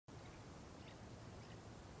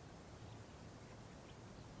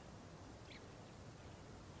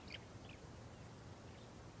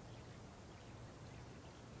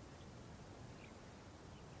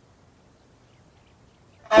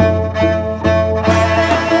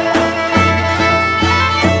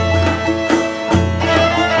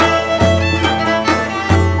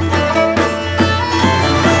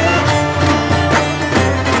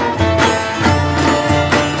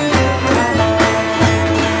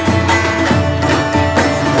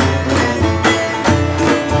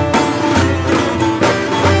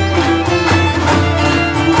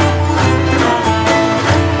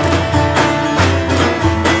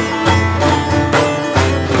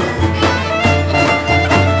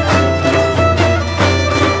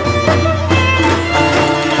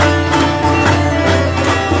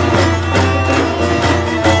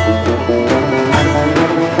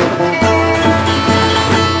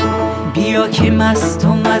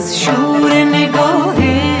مستم از شور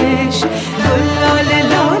نگاهش گل لاله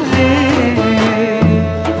لاله،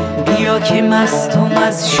 بیا که مستم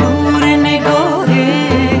از شور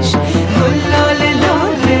نگاهش گل لاله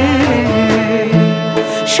لاله،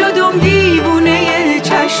 شدم دیوونه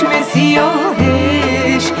چشم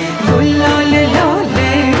سیاهش گل لاله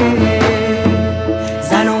لاله،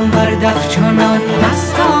 زنم بر دف چنان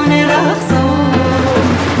مستان رقصان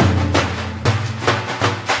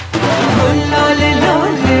لاله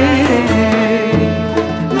لاله،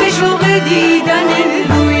 به شوق دیدن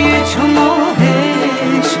روی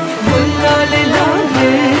چماهش گل لاله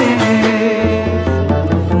لاله،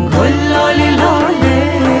 گل لاله لاله،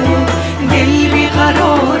 دل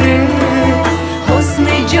بیقراره، حسن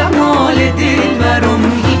جمال دلبرم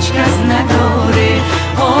هیچ کس نداره،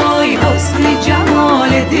 آی حسن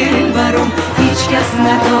جمال دلبرم هیچ کس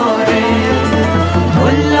نداره،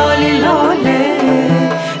 گل لاله لاله،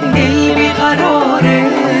 دل بیقراره،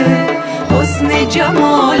 حسن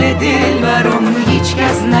جمال دلبرم هیچ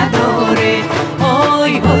کس نداره،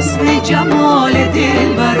 آی حسن جمال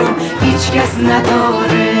دلبرم هیچ کس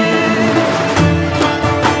نداره.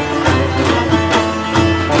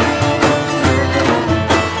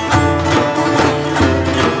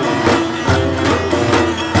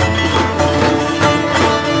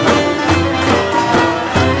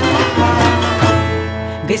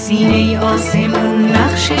 به سینه آسمون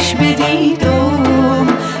نقشش بدیدم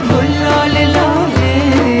گل لاله لاله،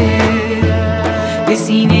 به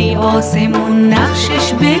سینه آسمون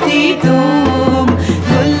نقشش بدیدم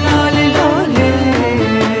گل لاله لاله،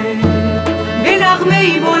 به نغمه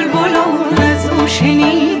بلبلان از او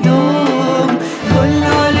شنیدم گل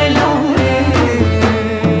لاله لاله،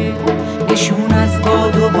 نشون از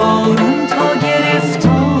باد و بارون تا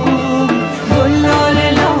گرفتم گل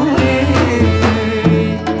لاله لاله،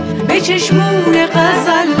 به چشمون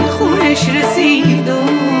غزل خونش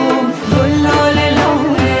رسیدم گل لاله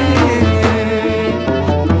لاله،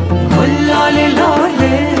 گل لاله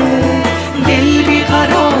لاله، دل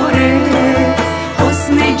بیقراره،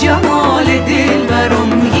 حسن جمال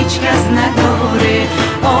دلبرم هیچ کس نداره،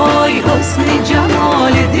 آی حسن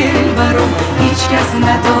جمال دلبرم هیچ کس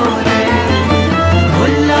نداره،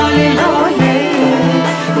 گل لاله لاله،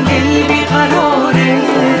 دل بیقراره،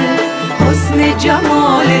 حسن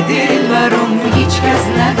جمال دلبرم هیچ کس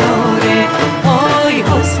نداره، آی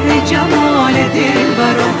حسن جمال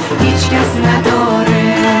دلبرم هیچ کس نداره.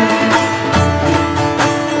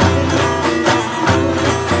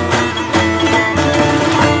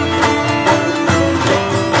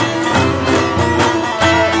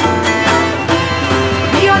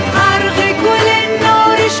 بیاد غرق گل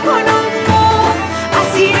نارش کنم ما،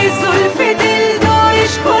 اسیر زلف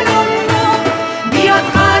دلدارش کنم ما، بیاد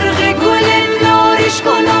غرق گل نارش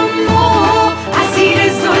کنم ما، اسیر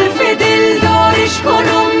زلف دلدارش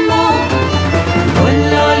کنم ما، گل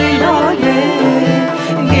لاله لاله،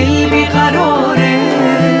 دل بیقراره،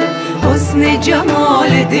 حسن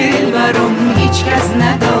جمال دلبرم هیچ کس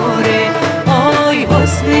نداره، آی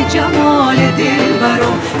حسن جمال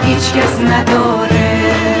دلبرم هیچ کس نداره،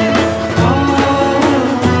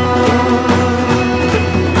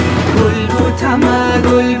 گل بوتم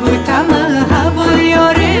گل